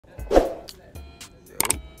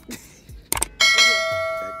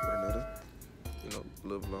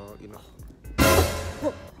you know.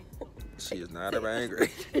 She is not a banger.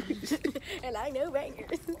 And I know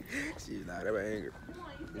bangers. She is not a banger.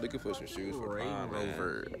 Looking for some shoes for mom, man.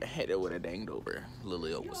 Over. Head over the danged over.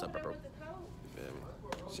 Lil, what's up, bro?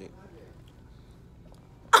 She.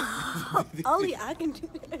 Only I can do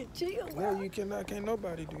that. Chill. No, you cannot. Can't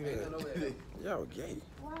nobody do that. Yo, gay.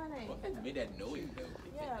 What made that noise though?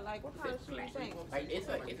 Yeah, like what kind of shoe you think? Like it's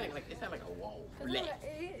like a wall. Black.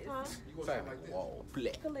 Huh? It's like a wall.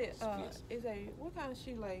 Black. Khalil, is a what kind of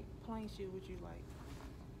shoe, like plain shoe, would you like?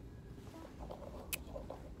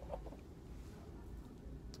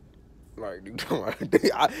 Like,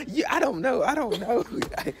 I don't know. I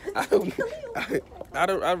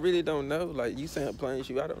really don't know. Like, you saying plain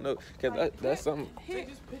shoe? I don't know. Cause Like, that's something. Hey,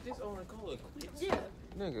 just put this on and call it quits. Yeah.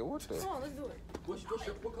 Nigga, what the? Come on, let's do it. What color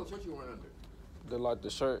shirt you wearing under? The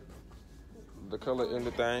shirt, the color in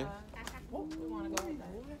the thing. We want to go like that.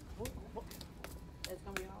 It's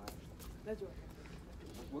gonna be hard. Let's do it.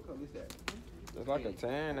 What color is that? It's like a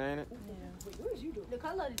tan, ain't it? Yeah. Wait, what is you doing? The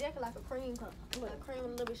color of the jacket like a cream color. Like cream with a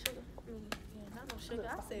little bit of sugar. Yeah, not no sugar.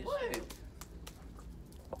 I said sugar.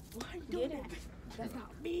 Why are you doing that? That's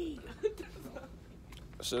not me.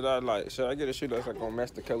 Should I get a shoe that's like gonna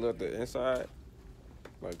match the color of the inside?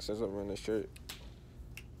 Like since I'm in the shirt.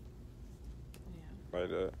 Yeah. Like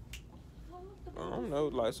that. I don't know,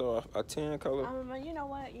 like so a tan color. You know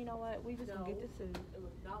what? We just gonna get this suit.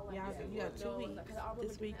 Y'all, you got 2 weeks.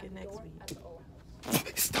 This week and next week.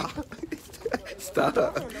 Stop.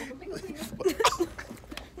 Stop.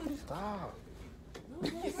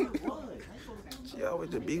 She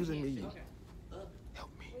always abusing me. Help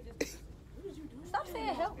me. Stop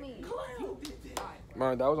saying help me.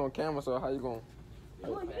 Man, that was on camera, so how you going?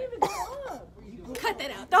 Cut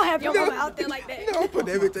that out. Don't have your mama out there like that. Don't put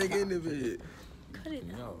everything in the vid. Cut it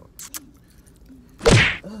out.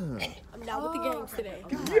 I'm not with the games today.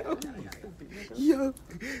 Yo.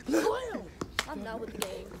 Look. I'm not with the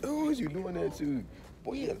game. Oh, you doing that too?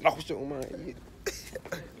 Boy, you lost your mind.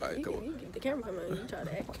 Alright, come on. The camera come on. You try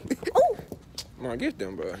to act. Oh! Man, get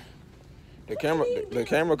them, bro. The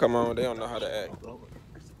camera come on. They don't know how to act.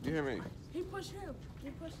 You hear me? He pushed him.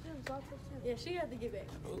 So I pushed him. Yeah, she had to get back.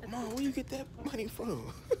 Mom, where you get that money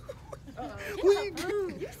from? Where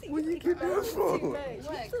you get that from?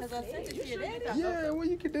 What? Because I sent it to your daddy? Yeah, where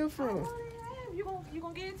you get that from? You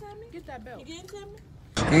gonna get it to me? Get that belt. You get it to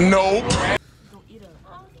Nope. me? You gonna eat up?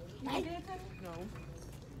 You gonna get it to me? No.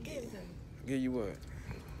 Get it to me. Give you what?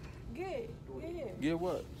 Get it. Get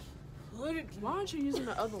what? Why aren't you using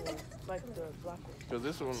the other one? Like the black one? Because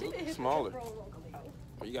this one's smaller.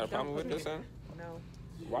 You got a problem with this, son? No.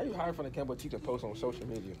 Why you hiding from the camera but you can post on social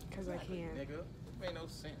media? Because I can. Nigga, made no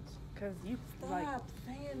sense. Because you stop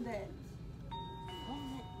saying that.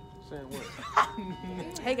 Saying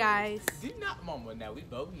what? Hey guys. You not mama now. We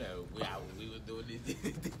both know we were doing this.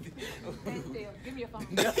 Stand still. Give me your phone.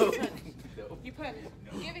 No. You put it.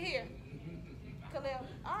 No. Give it here. Khalil.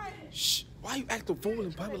 All right. Shh. Why you acting fool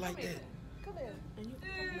in public like that? Khalil. And you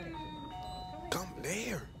Come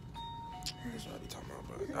there. That's what I be talking about,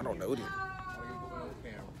 bro. I don't know them.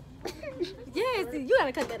 Yes, you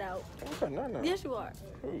gotta cut that out. Okay, no. Yes, you are.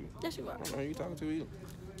 Who? Yes, you are. I don't know who you talking to either.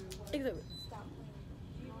 Exhibit.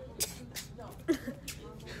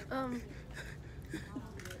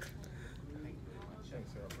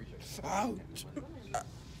 Ouch.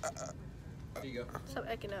 There you go. Stop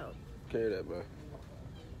acting out. Carry that, bro.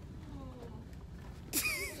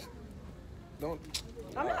 Don't.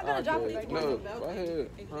 I'm not gonna drop it. No, go ahead.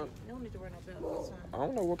 Huh? You don't need to wear no belt this time. I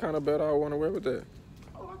don't know what kind of belt I want to wear with that.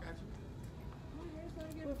 Oh, I got you.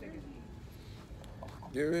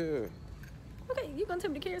 Yeah. Okay, you gonna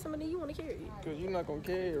tell me to carry somebody you want to carry. Because you're not going to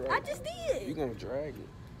carry it, right? I just did. You're going to drag it.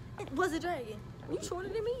 Was it dragging? You shorter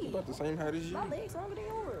than You me. about the same height as you. My legs longer than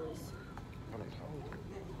yours. What I'm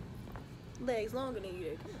told. Legs longer than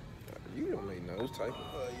you. You don't make no type.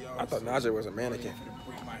 I thought Najee was a mannequin.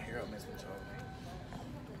 Bring my hair up, mess with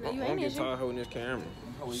y'all. You I'm ain't get is tired holding this camera.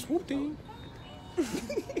 Swoop team.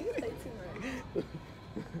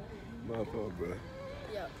 My fault, bro.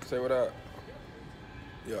 Yeah. Say what up.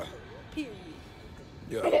 Yeah. Period.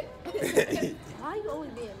 Yeah. Why you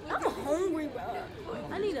always being? I'm hungry, bro.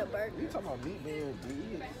 I need a burger. You talking about me being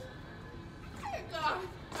big?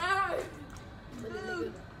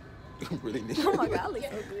 Really, nigga? Oh my god, I look so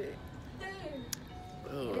good.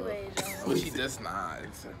 Anyways, y'all. Well, she just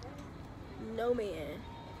nice. No man.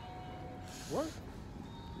 What?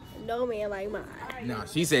 No man like mine. Nah,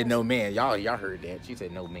 she said no man. Y'all heard that. She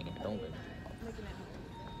said no man. Don't.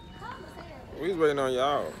 We was waiting on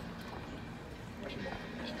y'all.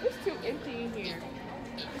 It's too empty in here.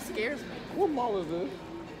 It scares me. What mall is this?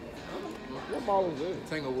 What mall is this?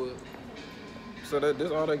 Tanglewood. So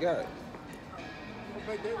this all they got.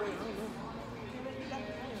 Back that way, I don't know.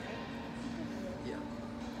 Yeah.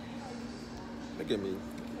 Look at me.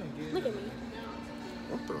 Look at me.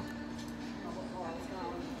 What the?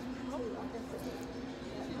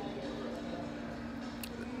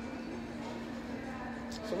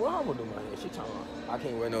 So what I'm gonna do my hair? She talking about I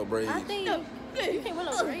can't wear no braids. I think you can't wear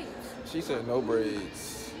no braids. She said no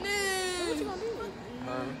braids. What you gonna do?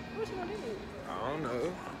 Huh? What you gonna do? I don't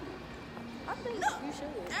know. I think you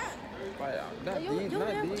should. Like not You- these, you not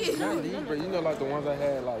never- these, not these, but you know like the ones I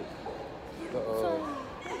had like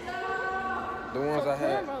the ones I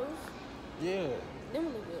had. Cornrows, Yeah. them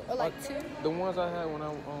look good. Or like two. The ones I had when I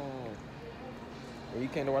when you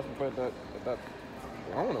came to watch me play at that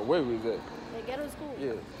I don't know where we was at. They ghetto school.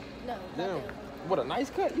 Yeah. No, not Damn. them. What a nice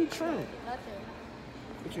cut. You trim. Not them.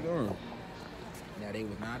 What you doing? Now they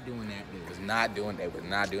was not doing that. They was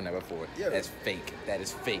not doing that before. Yeah. That's fake. That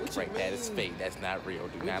is fake, What you right? That is mean? fake. That's not real.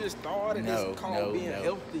 Do We not. just started no, this called no, being no,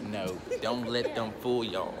 healthy. no. Don't let them fool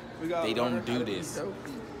y'all. We gotta They learn don't how do to be this.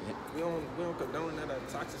 healthy. We don't condone that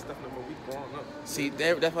toxic stuff no more. We growing up. See,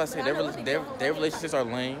 that's why I say But I know what they call their it. relationships are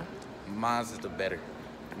lame. Mine's is the better.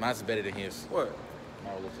 Mine's better than his. What? My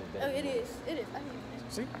relationship's Oh, better. it is. It is. I mean,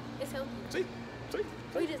 See, it's healthy. See?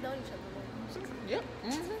 We just know each other. yep.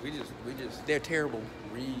 We just They're terrible.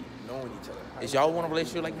 read knowing each other. Is y'all want a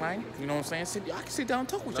relationship like mine? You know what I'm saying? I can sit down and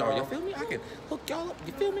talk with y'all. No. You feel me? I can hook y'all up.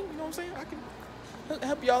 You feel me? You know what I'm saying? I can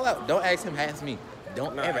help y'all out. Don't ask him. Ask me.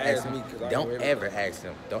 Don't Nah, ever ask ask me, him. 'cause I Don't know ever everything. ask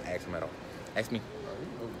him. Don't ask him at all. Ask me.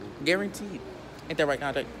 Guaranteed. Ain't that right,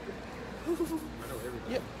 Andre?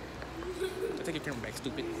 Yep. Take your camera back,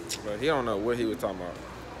 stupid. But he don't know what he was talking about.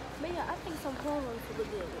 But yeah, I think some cornrows would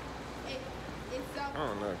look good. I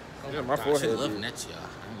don't know. Yeah, my She forehead. loving be- that y'all.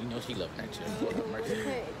 You know she loving that y'all.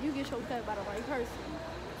 Hey, you get your cut by the right person.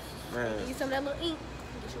 Man, Get some of that little ink.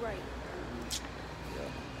 Get you right.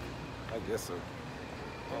 I guess so.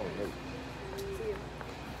 I don't know. See,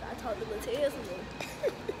 I taught the little tails a little.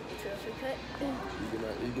 Get your cut.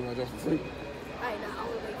 You get my job for free. Alright, now I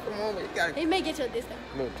will wait for Come on, man. You got He may get you a discount.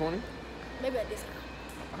 no 20. Maybe a discount.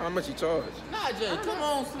 How much you charge? Nah, Jay, come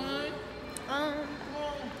on, son.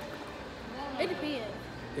 It depends.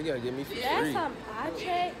 He gotta give me for Last free. time I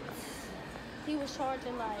checked, he was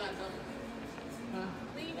charging like,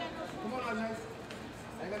 Come on, Andre.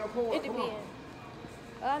 I ain't got no cord. it depends.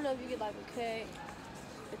 I don't know if you get like a cut,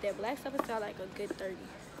 but that black stuff, it's not like a good 30.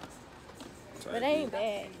 But it ain't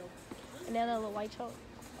bad. And then a little white chalk.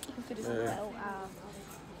 You can fit this in Yeah. that old aisle.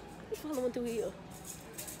 Which one went through here?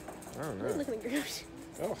 I don't We're know. looking at girls.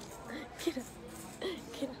 Oh. Get up.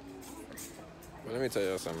 Get up. But let me tell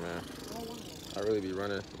y'all something, man. I really be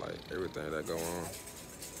running like everything that go on.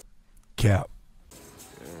 Cap.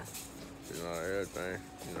 Yeah. You know, everything,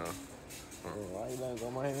 you know. Why you letting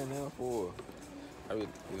go my hand now for? I mean,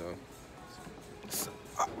 you know.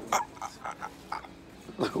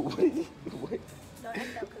 Wait. Don't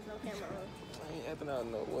act out because no camera on. I ain't acting out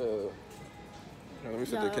no well. No, let me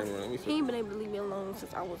set the camera on. Let me He set. ain't been able to leave me alone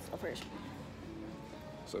since I was a freshman.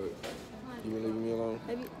 So, you been leaving me alone?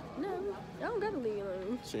 Have you? No, I don't gotta leave you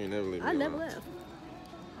alone. She ain't never leave me I alone. never left.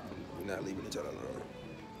 We're not leaving each other alone.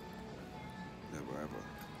 Never ever.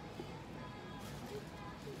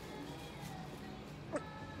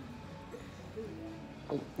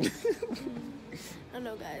 I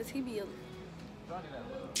know, guys. He be a.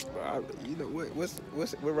 But you know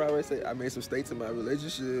what Robert say? I made some mistakes in my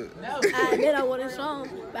relationship. Then I wanted song,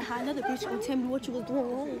 but how another bitch gonna tell me what you was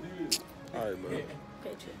doing wrong? All right, man.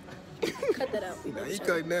 Okay, chill. Cut that out. Now, he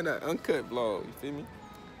cutting that out, uncut vlog. You feel me?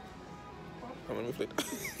 Come on, let me flip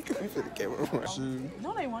the camera on my shoes.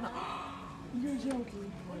 No, they wanna. You're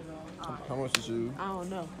joking. How much the shoes? I don't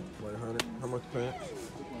know. 100. How much the pants?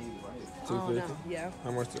 I don't know. 250. Yeah,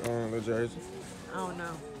 How much the jersey? I don't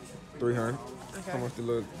know. 300. Okay. How much the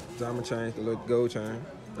little diamond chain, the little gold chain?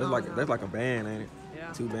 That's like a band, ain't it?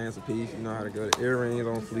 Yeah. 2 bands a piece. You know how to go. The earrings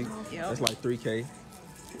on fleek. Yep. That's like 3K.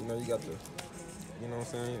 You know you got the. You know what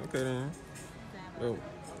I'm saying? Okay then. Yo.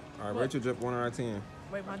 All right, rate your drip 1 out of 10.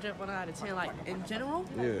 Wait, my drip 1 out of 10, like in general,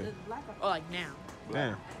 Yeah. or like now,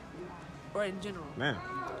 Damn. or in general. Damn.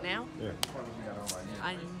 Now, Yeah.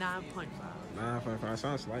 I'm 9.5. 9.5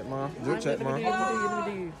 sounds slight, mom. Drip Alright, check, let me mom.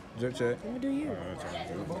 do you. Drip check. Let me do you.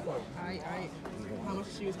 Alright. Alright. How much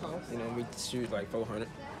shoes cost? You know, we shoes like 400.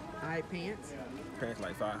 Alright, pants, Pants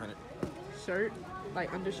like 500. shirt,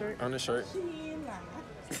 like undershirt. Undershirt.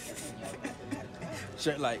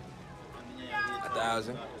 Shirt like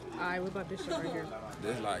 1,000. Alright, what about this shirt right here?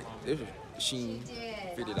 This is Sheen,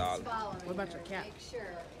 $50. What about your cap?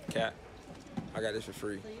 Cat. I got this for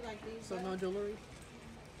free. So no jewelry?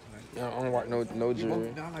 Yeah, I don't want no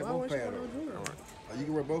jewelry. I like both pads. Oh, you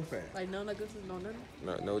can wear both pads. Like no necklaces, no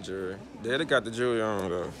nothing. No jewelry. They got the jewelry on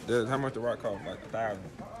though. How much the rock cost? Like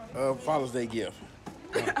 $1,000. Father's Day gift.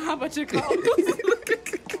 How about your clothes?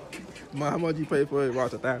 How much you pay for it?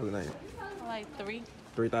 Watch $1,000, ain't it? Like 3.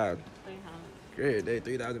 3,000. 300. Great,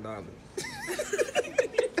 they $3,000.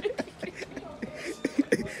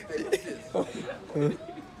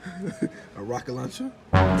 A rocket launcher?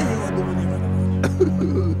 You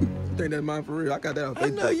think that's mine for real? I got that on Facebook. I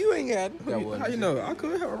know you ain't got it. How you know? I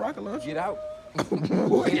could have a rocket launcher. Get out.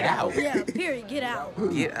 Get out. Yeah, period. Get out.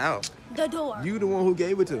 Get out. The door. You the one who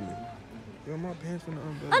gave it to me. Yo, my pants from the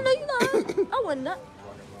umbrella. I know you not. I would not.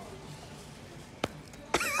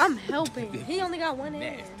 I'm helping. He only got one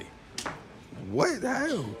hand. Nasty. What the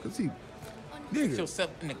hell? Cause he, Put nigga. yourself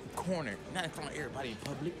in the corner, not in front of everybody in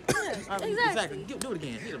public. Yeah, exactly. Do it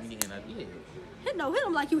again. Hit him again. Yeah. Hit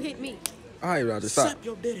him like you hit me. All right, Roger, stop. Slap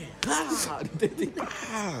your daddy.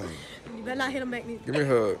 Ah, You better not hit him back neither. give me a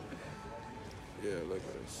hug. Yeah, look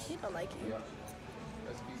at this. He don't like you.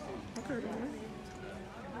 Okay, man.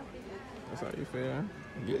 That's how you feel, huh?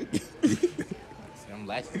 See them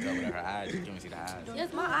lashes over there, her eyes. You can't see the eyes.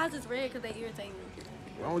 Yes, my eyes is red because they irritate me.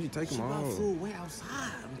 Why would you take them off? way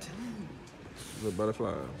outside. I'm telling you. The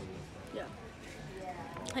butterfly. Yeah.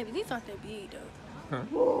 Hey, but these aren't that big though. Huh?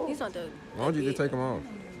 These aren't that. Why don't you just take them off?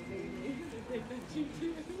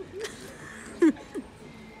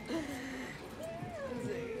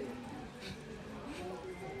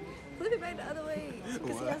 Flip it back the other way. You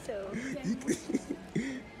can see yourself.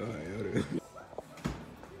 All right, hold it.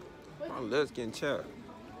 My lips getting chapped.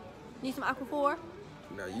 Need some Aquaphor?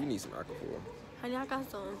 Now you need some Aquaphor. Honey, I got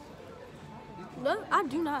some. No, I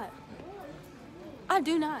do not. I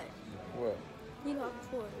do not. What? You know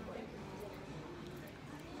Aquaphor.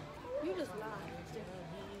 You just lied.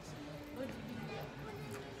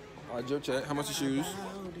 All right, Joe, check. How much the shoes?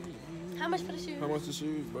 How much for the shoes? How much the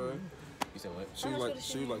shoes, bro? You said what?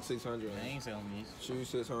 Shoes like 600. I ain't selling these. Shoes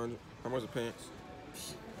 600. How much the pants?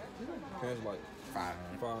 Pants like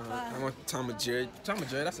 500. How much Tom and Jerry? Tom and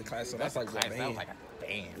Jerry, that's a class. So that's like a That was band. like a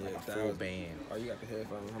band. Yeah, Like a full band. Oh, you got the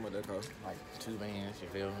headphones. How much that cost? Like 2 bands, you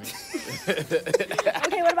feel me?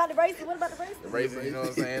 Okay, what about the bracelet? What about the bracelet? Bracelet, you know what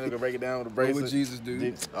I'm saying? We can break it down with the What bracelet. would Jesus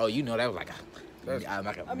do? Oh, you know that was like A a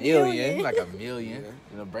million. million. Like a million. Yeah.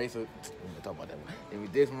 You know, bracelet. We can talk about that one. And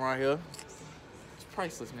with this one right here, it's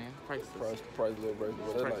priceless, man. Priceless. Price little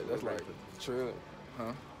bracelet. But that's like trill.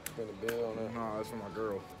 Huh? Spend a bill on that. No, it's for my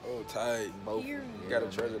girl. Oh, tight. Both. Period. You gotta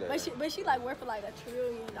treasure that. But she like worth for like $1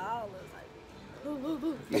 trillion. Like, boo, boo,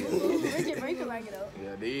 boo. Bring it up.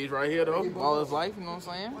 Yeah, these right here though, all his life, you know what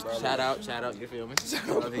I'm saying? Shout out, you feel me? Shout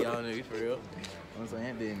out to y'all niggas for real. You know what I'm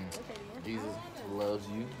saying? Then Jesus loves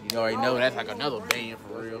you. You already know that's like another band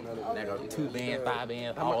for real. Like a 2 band, 5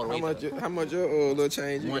 band, all the way How much your little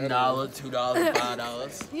change? You $1, got? $2,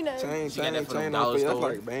 $5. You know. Chain She got that from the on dollar feet. That's store.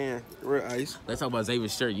 like band. Real ice. Let's talk about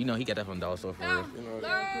Xavier's shirt. You know he got that from the dollar store for real. You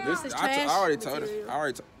know, This is I trash already told her. material. I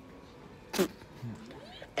already told.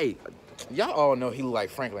 Hey, y'all all know he look like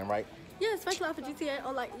Franklin, right? Yeah, especially off of GTA.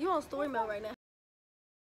 On like you on story mode right now.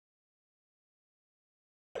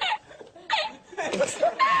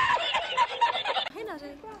 Hey,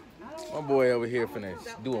 Najee. My boy over here finna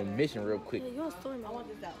do a mission real quick. Yeah, you on story mode.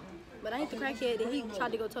 But I ain't the crackhead that he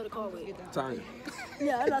tried to go tow the car with. Tanya.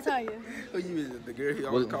 Yeah, I'm not telling you. Who you is? The girl he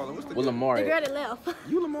always call her. What's the Well, girl? Lamar, The girl that left.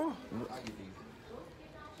 You Lamar.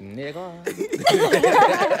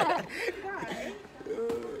 nigga.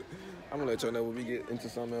 I'm gonna let y'all know when we get into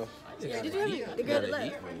something else. Yeah, did you hear me? The girl that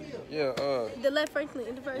left. Yeah, The left Franklin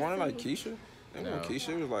in the first. one like Keisha. That No. one Keisha.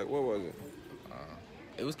 It was like, what was it?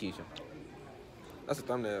 It was Keisha. That's a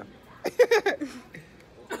thumbnail.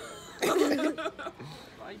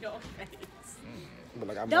 But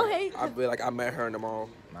like Don't hate. I feel like I met her in the mall.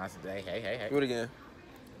 I said, hey. Do it again.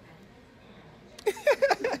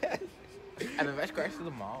 I mean, let's crash to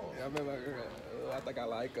the mall. Yeah, I met her. I think I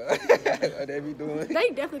like her. They be doing. They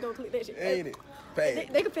definitely gonna click that shit. Ain't it? Pay.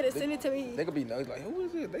 They could fit send it to me. They could be nosy like, who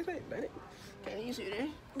is it? They say, can you see that?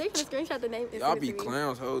 They finna screenshot the name and Y'all send it be to me.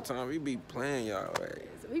 clowns whole time. We be playing y'all. Right?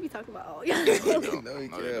 So we be talking about all y'all. No, we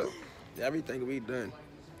care. Everything we done,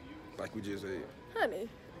 like we just said. Honey.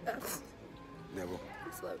 Never.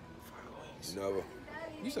 Slow. Never.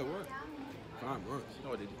 You said what? 5 months.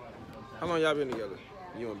 No, did you? How long y'all been together?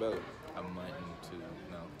 You and Bella? A month and 2,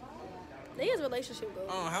 no. They is relationship goals.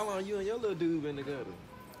 Oh, how long you and your little dude been together?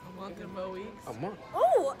 A month and 4 weeks. A month.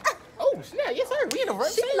 Oh, Oh, snap, yes, sir. We in the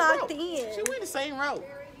she same locked route. in. She went the same route.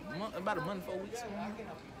 About a month, 4 weeks.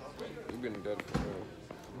 You been together for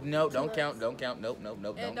No, don't count. Nope.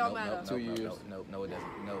 It don't matter. 2 years. No, it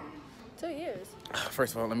doesn't. No. 2 years.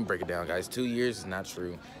 First of all, let me break it down, guys. 2 years is not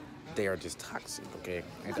true. They are just toxic, okay?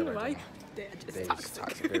 Ain't that right? They're They're just just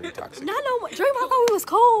toxic, very toxic. Not no more. Dream, I thought we was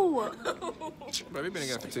cool. Bro, we been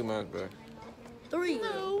together for 2 months, bro. 3.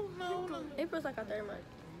 No. April's like our 3rd month.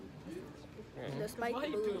 That's like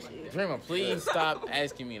bullshit. Dreamer, please stop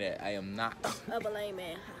asking me that. I am not. Of a lame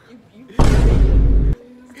man.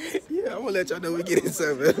 Yeah, I'm gonna let y'all know we get in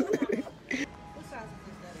something.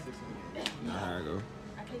 Nah, I go.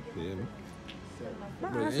 Yeah.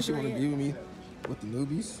 Bro, and she wanna be with me with the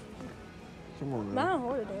newbies. Come on, man. Mine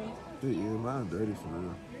ordered it. Yeah, mine dirty for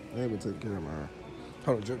real. I ain't been taking care of mine.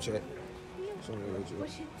 Hold on, drip check. Show me what you. What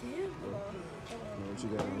she did? What you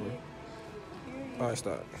got on there? All right,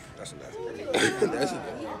 stop. That's enough. That's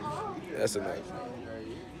enough. That's enough.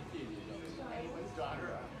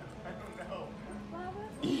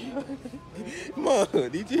 Mom,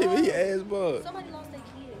 did you hear me? He asked, bud. Somebody lost their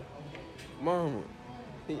kid. Mama,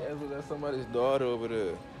 he asked was that somebody's daughter over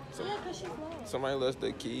there. Yeah, because she's lost. Somebody lost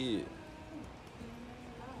their kid.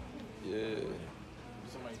 Yeah.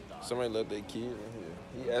 Somebody left their kid in here.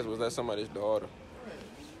 He asked was that somebody's daughter.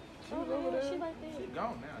 She was over there. She right there. She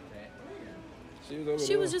gone now, Tat. She was over there.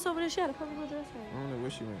 She was just over there. She had a purple dress I on. don't know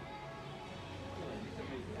where she went.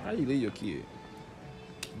 How you leave your kid?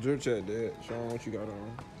 Drip chat, Dad. Show them what you got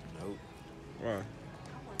on. Nope. Why?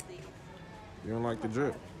 You don't like the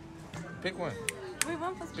drip? Pick one. Wait,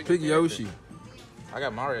 one for Pick Yoshi. I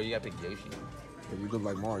got Mario. You gotta pick Yoshi. Yeah, you look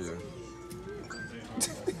like Mario.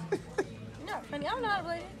 No, funny. I don't know how to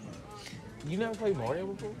play it. You never played Mario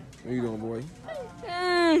before? What you doing, boy?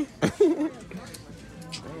 Mm.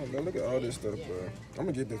 Oh, man, look at all this stuff, bro. I'm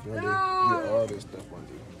gonna get this one day. Get all this stuff one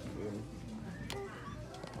day. You feel me?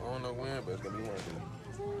 I don't know when, but it's gonna be one day.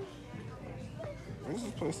 Where's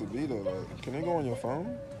this place to be though? Like, can they go on your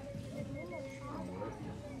phone?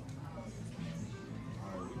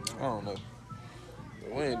 I don't know.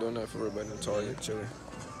 We ain't doing nothing for everybody in the Target, chilling.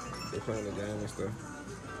 They playing the game and stuff.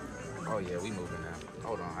 Oh yeah, we moving now.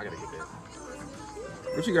 Hold on, I gotta get that.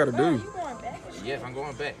 What you gotta do? You going back? Yes, I'm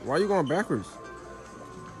going back. Why you going backwards?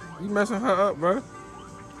 You messing her up, bro. Like,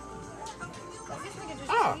 this nigga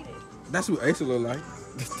just cheated. That's what Ace look like.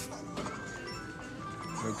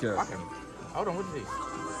 Okay. I can. Hold on, what is this?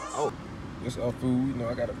 Oh, This our food. You know,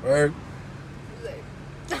 I got a bird.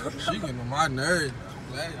 She getting on my nerves.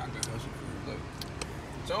 I'm glad I got her some food. Look.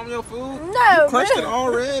 Show them your food. No, Crushed it bro.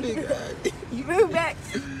 already, God. You move back.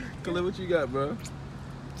 Khalil, what you got, bro?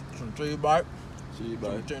 some cheese bite, Cheese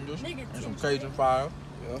some bite. tenders, Nigga, and some Cajun fire.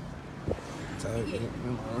 Yeah. Tight.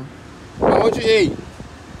 Mom, what you eat?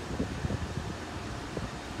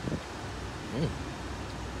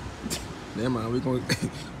 Never mind, we gonna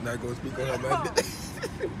not gonna speak on her like that.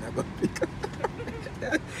 Not gonna speak on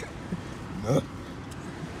her. No.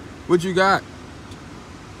 What you got?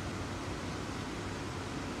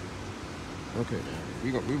 Okay,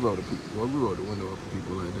 we roll the people. Well, we roll the window up for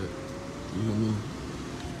people like that. You hear me?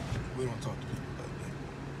 We don't talk to people like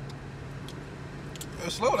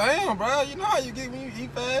that. Slow down, bro. You know how you get when you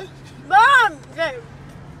eat fast. Mom! Okay.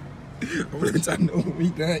 I'm really trying to know when we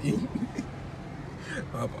done eating.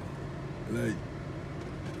 Papa, like,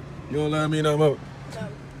 you don't love me no more. No.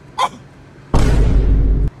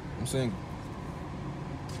 I'm single.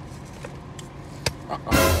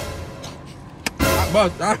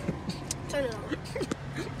 Turn it on.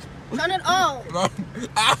 Turn it on. All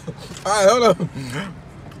right, hold on.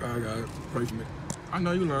 I got it. Pray for me. I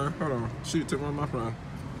know you learn. Hold on. Shoot, took one of my friends.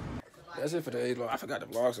 That's it for today's vlog. I forgot the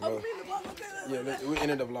vlog some more. Yeah, we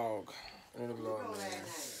ended the vlog. Ended the vlog, man.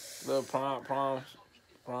 Little prom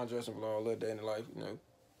dressing vlog, little day in the life, you know.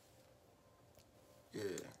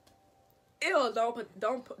 Yeah. Ew, don't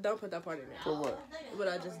put that part in there. For what? What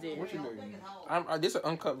I just did. What you doing? This is an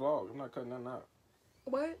uncut vlog. I'm not cutting nothing out.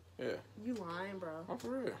 What? Yeah. You lying, bro. I'm for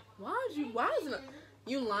real. Why isn't it?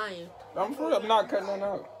 You lying. I'm for real. I'm not cutting nothing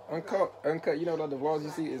out. Uncut. You know the vlogs you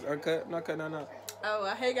see is uncut. I'm not cutting nothing out. Oh,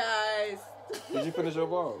 hey guys. Did you finish your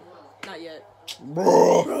vlog? Not yet.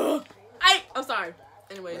 Bro. I'm sorry.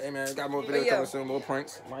 Anyways. Hey man, got more videos coming soon. Little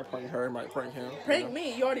pranks. Might prank her. Might prank him. Prank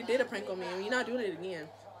me. You already did a prank on me. You're not doing it again.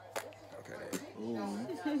 Okay.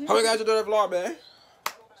 How many guys you do that vlog, man?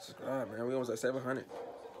 Subscribe, man. We almost at 700.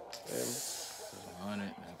 100.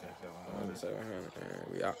 Okay, 700. 700. Man.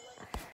 We out.